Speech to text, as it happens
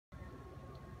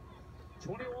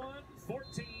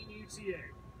21-14 UTA.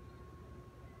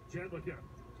 Jedlicka.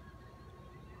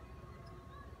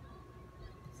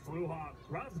 Flew hop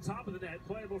right off the top of the net,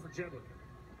 playable for Jedlicka.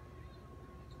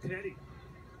 Kennedy.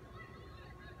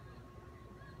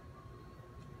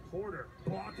 Porter,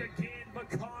 block again,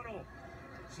 McConnell.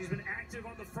 She's been active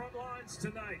on the front lines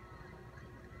tonight.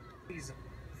 He's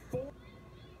 4.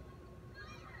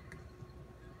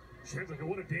 Jedlicka,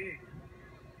 what a dig.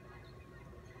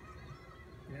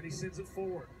 And he sends it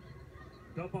forward.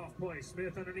 Dump off play,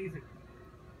 Smith underneath it.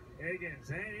 Higgins,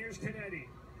 and here's Kennedy.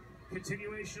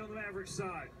 Continuation on the Maverick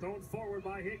side, thrown forward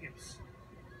by Higgins.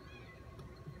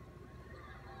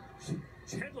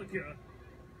 Jedlicka,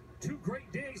 2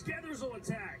 great digs. Gathers will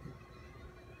attack.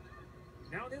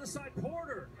 Now on the other side,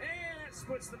 Porter, and that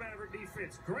splits the Maverick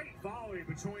defense. Great volley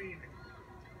between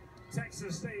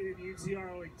Texas State and UT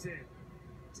Arlington.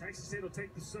 Texas State will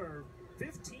take the serve.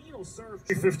 15 will serve.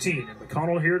 15, and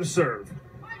McConnell here to serve.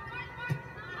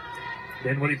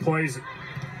 Then when he plays it,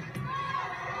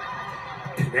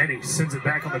 Kennedy sends it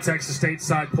back on the Texas State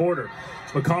side. Porter.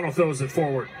 McConnell throws it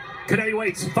forward. Kennedy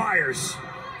waits, fires.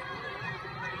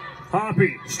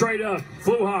 Hoppy, straight up,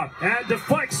 flew hop, and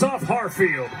deflects off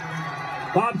Harfield.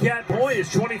 Bobcat point is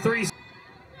 23.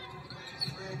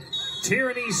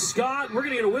 Tyranny Scott, we're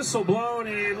going to get a whistle blown,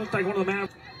 and it looked like one of the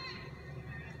Mavericks.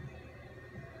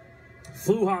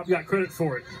 Flew hop got credit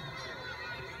for it.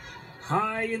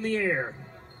 High in the air.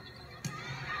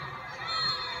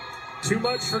 Too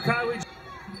much for Kylie.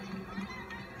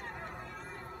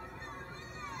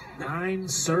 9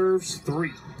 serves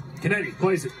 3. Kennedy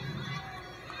plays it.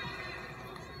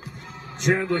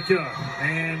 Jedlicka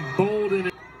and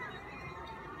Bolden.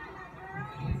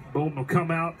 Bolden will come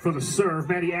out for the serve.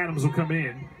 Maddie Adams will come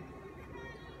in.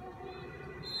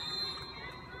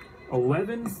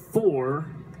 11-4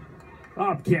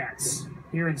 Bobcats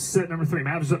here in set number 3.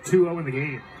 Mavs up 2-0 in the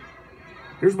game.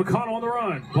 Here's McConnell on the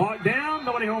run. Blocked down.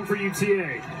 Nobody home for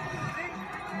UTA.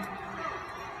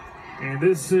 And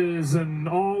this is an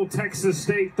all Texas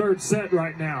State third set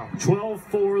right now.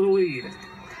 12-4 the lead.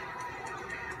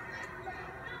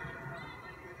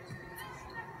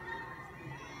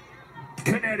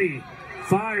 Kennedy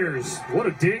fires. What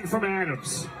a dig from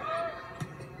Adams.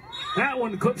 That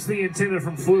one clips the antenna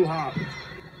from Flew Hop.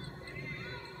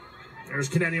 There's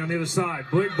Kennedy on the other side.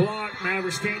 Big block.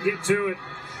 Mavericks can't get to it.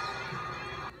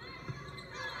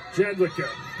 Jedlicka.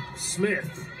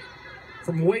 Smith.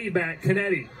 From way back,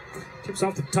 Kennedy. Tips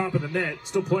off the top of the net.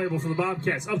 Still playable for the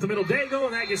Bobcats. Up the middle, Dago,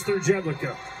 and that gets through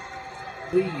Jedlicka.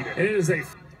 Lead. It is a...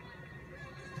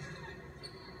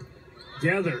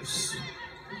 Gathers.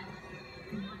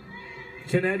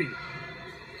 Kennedy.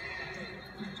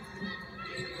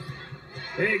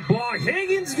 Big block.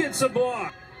 Higgins gets a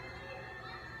block.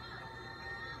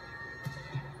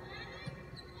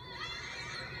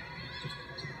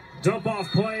 Dump off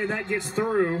play, and that gets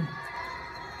through.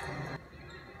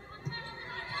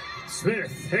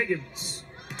 Smith, Higgins,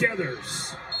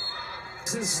 Gathers.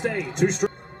 Texas State, 2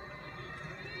 straight.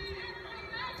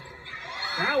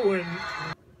 That one.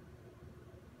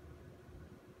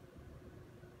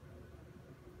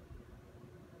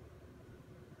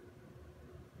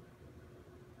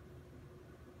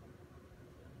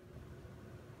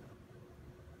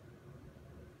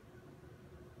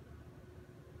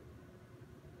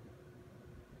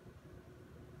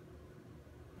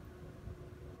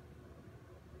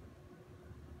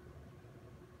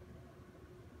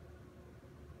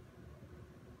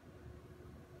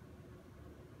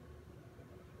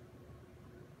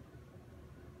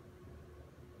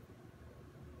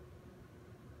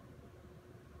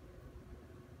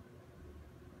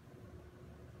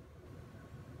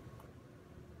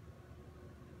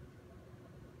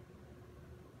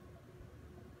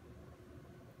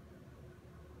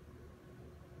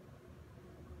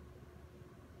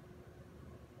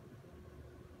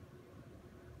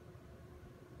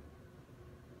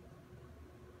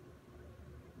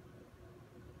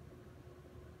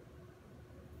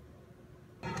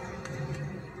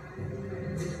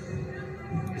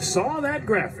 Saw that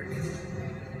graphic.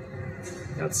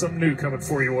 Got something new coming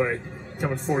for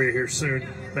you here soon,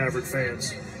 Maverick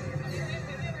fans.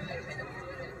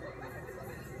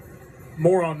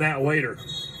 More on that later.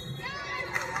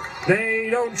 They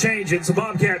don't change it. It's a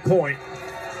Bobcat point.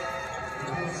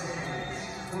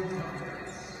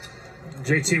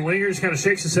 JT Wingers kind of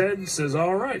shakes his head and says,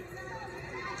 all right.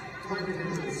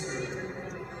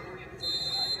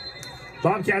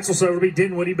 Bobcats will serve. It'll be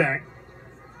Dinwiddie back.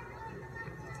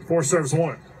 4 serves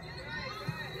 1.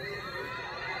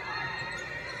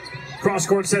 Cross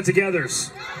court set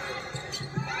togethers.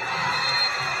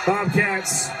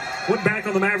 Bobcats Went back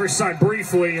on the Mavericks side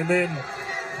briefly, and then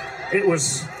it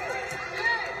was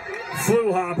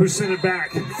Fluhop who sent it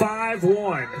back.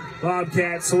 5-1,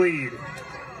 Bobcats lead.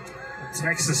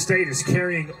 Texas State is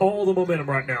carrying all the momentum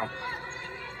right now.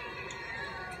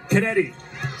 Kennedy.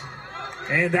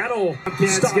 And that'll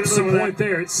stop some point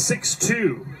there. It's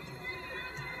 6-2.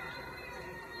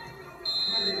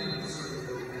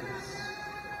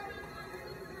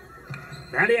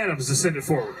 Maddie Adams to send it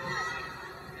forward.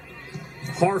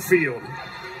 Harfield.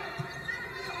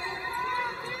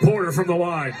 Porter from the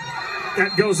line.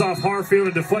 That goes off Harfield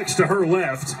and deflects to her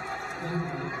left.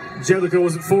 Jellicoe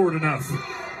wasn't forward enough.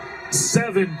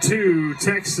 7-2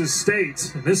 Texas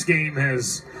State. And this game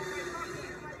has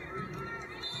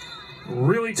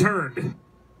really turned.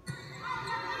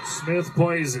 Smith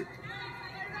plays it.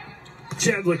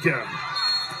 Jedlicka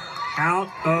out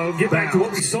of Get back to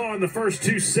what we saw in the first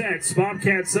two sets.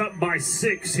 Bobcats up by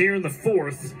 6 here in the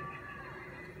fourth.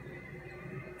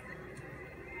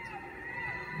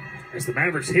 As the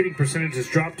Mavericks hitting percentage has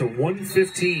dropped to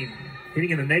 115. Hitting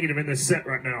in the negative in this set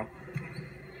right now.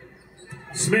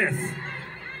 Smith.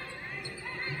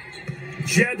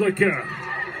 Jedlicka.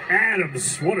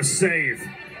 Adams. What a save.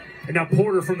 And now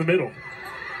Porter from the middle.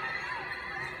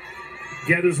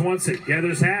 Gathers wants it.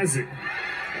 Gathers has it.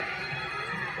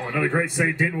 Oh, another great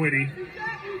save, Dinwiddie.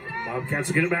 Bobcats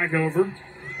will get it back over.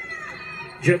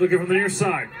 Jedlicka from the near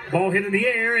side. Ball hit in the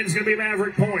air, and it's going to be a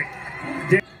Maverick point.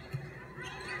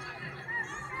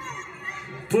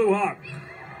 Fluhop.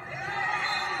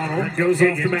 That goes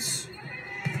off the mess.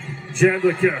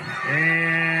 Jedlicka.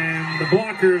 And the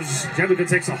blockers. Jedlicka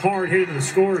takes a hard hit into the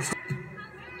scores.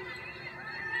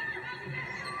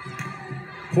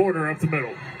 Porter up the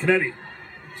middle. Kennedy.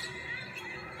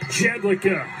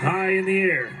 Jedlicka high in the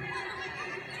air.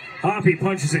 Hoppy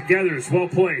punches it. Gathers. Well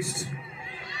placed.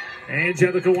 And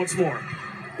Jedlicka once more.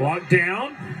 Blocked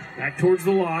down. Back towards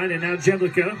the line. And now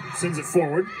Jedlicka sends it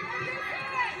forward.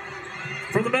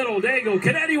 From the middle. Daigle.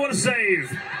 Kennedy, what a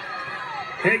save.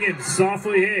 Higgins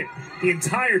softly hit. The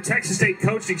entire Texas State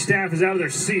coaching staff is out of their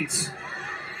seats.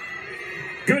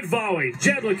 Good volley.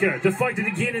 Jedlicka deflected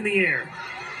again in the air.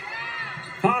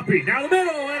 Hoppy, now the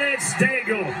middle, and it's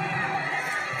Daigle.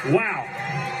 Wow.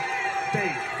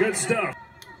 Good stuff.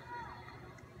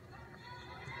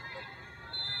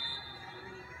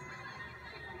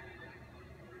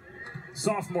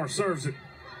 Sophomore serves it.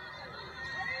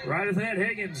 Right at the net,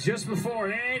 Higgins just before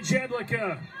it, and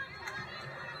Jedlicka.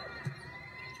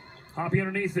 Hoppy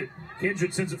underneath it.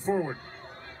 Kindred sends it forward.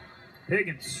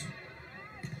 Higgins.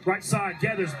 Right side,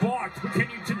 Gathers, blocked.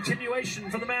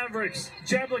 Continuation for the Mavericks.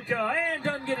 Jedlicka, and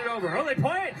doesn't get it over. Oh, they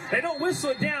play it. They don't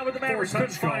whistle it down, but the Mavericks couldn't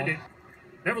find it.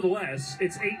 Nevertheless,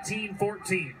 it's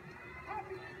 18-14.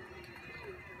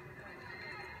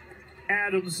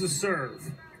 Adams to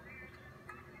serve.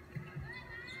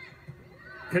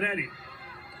 Kennedy.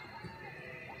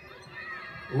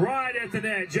 Right at the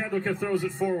net. Jedlicka throws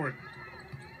it forward.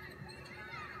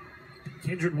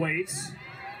 Kindred waits.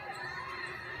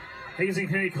 Higgins and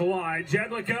Kennedy collide.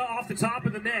 Jedlicka off the top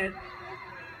of the net.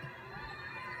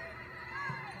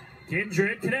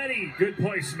 Kindred, Kennedy, good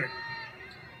placement.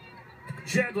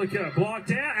 Jedlicka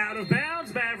blocked out of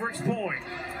bounds. Mavericks point.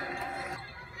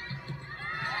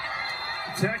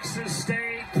 Texas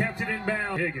State kept it in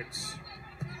bounds. Higgins.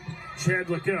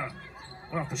 Jedlicka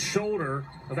went off the shoulder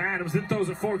of Adams, then throws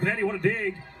it forward. Kennedy, what a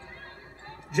dig.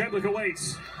 Jedlicka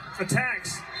waits.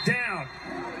 Attacks. Down.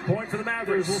 Point for the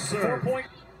Mavericks. 4-point.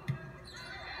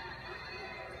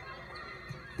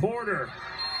 Porter.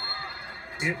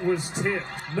 It was tipped.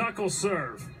 Knuckle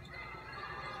serve.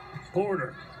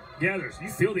 Porter. Gathers. You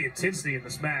feel the intensity in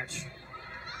this match.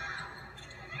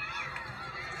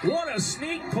 What a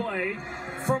sneak play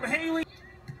from Haley.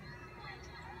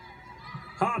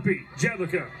 Hoppy.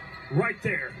 Jedlicka. Right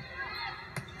there.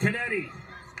 Kennedy.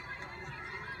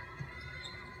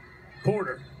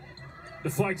 Porter.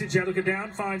 Deflected. Jedlicka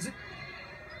down. Finds it.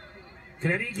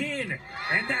 Kennedy again,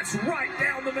 and that's right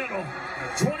down the middle.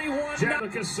 21.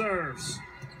 Jedlicka serves.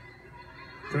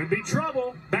 Could be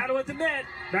trouble. Battle at the net.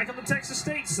 Back on the Texas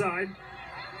State side.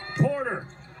 Porter.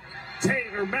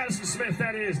 Taylor, Madison Smith,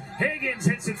 that is. Higgins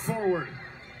hits it forward.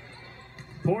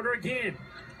 Porter again.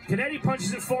 Kennedy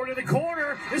punches it forward in the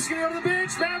corner. This is going to go to the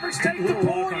bench. Mavericks take the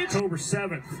point. October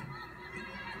 7th.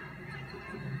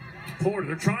 Porter,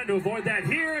 they're trying to avoid that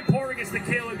here, and Porter gets the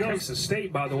kill. It goes. Texas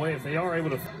State, by the way, if they are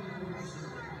able to.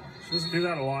 She doesn't do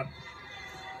that a lot.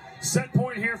 Set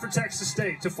point here for Texas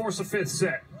State to force a fifth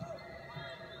set.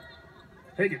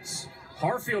 Higgins.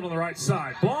 Harfield on the right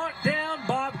side. Blocked down,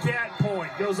 Bobcat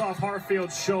point. Goes off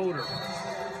Harfield's shoulder.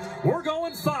 We're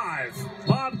going 5.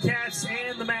 Bobcats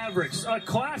and the Mavericks. A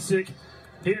classic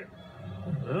Here.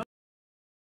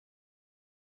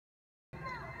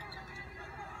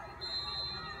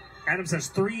 Adams has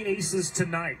 3 aces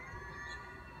tonight.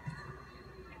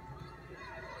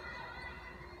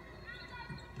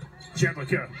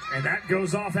 Jedlicka, and that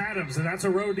goes off Adams, and that's a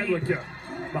road Jedlicka.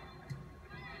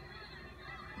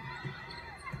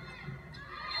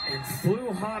 And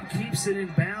Fluhop keeps it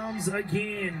in bounds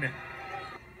again.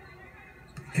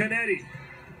 Canetti.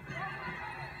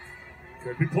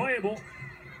 Could be playable.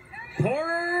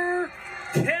 Porter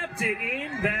kept it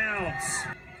in bounds.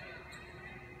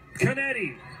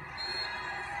 Canetti.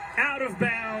 Out of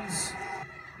bounds.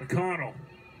 McConnell.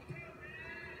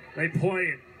 They play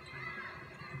it.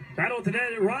 Battle at the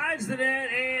net. It rides the net,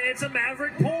 and it's a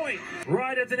Maverick point.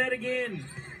 Right at the net again.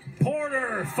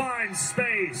 Porter finds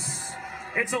space.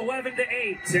 It's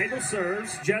 11-8. Daigle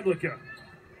serves. Jedlicka.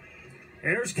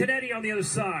 There's Canetti on the other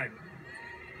side.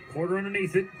 Porter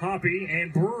underneath it. Hoppy,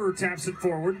 and Brewer taps it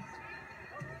forward.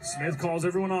 Smith calls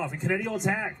everyone off, and Canetti will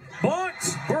attack.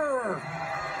 Bunt! Brewer.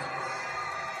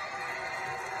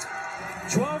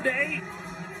 12-8.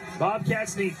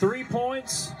 Bobcats need 3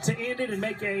 points to end it and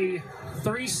make a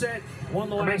 3-set. Won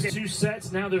the last 2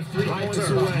 sets. Now they're 3 points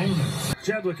away.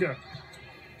 Jedlicka.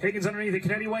 Higgins underneath it.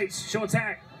 Canetti waits. She'll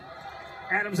attack.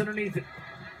 Adams underneath it.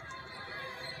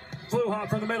 Fluhop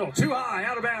from the middle. Too high.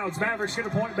 Out of bounds. Mavericks get a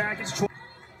point back.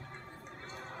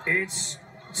 It's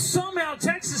somehow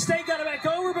Texas State got it back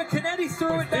over, but Canetti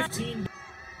threw it back. 15.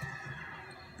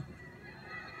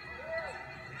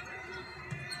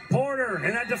 Porter,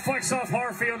 and that deflects off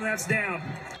Harfield, and that's down.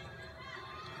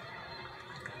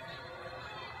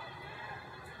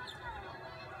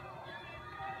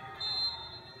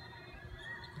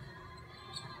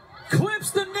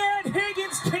 Clips the net.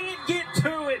 Higgins can't get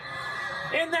to it,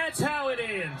 and that's how it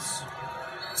ends.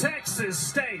 Texas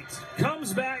State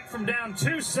comes back from down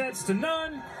 2 sets to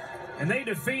none, and they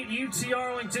defeat UT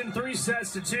Arlington 3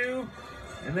 sets to 2,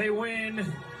 and they win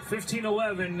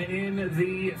 15-11 in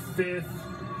the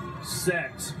 5th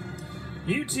set.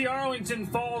 UT Arlington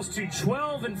falls to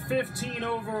 12-15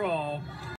 overall.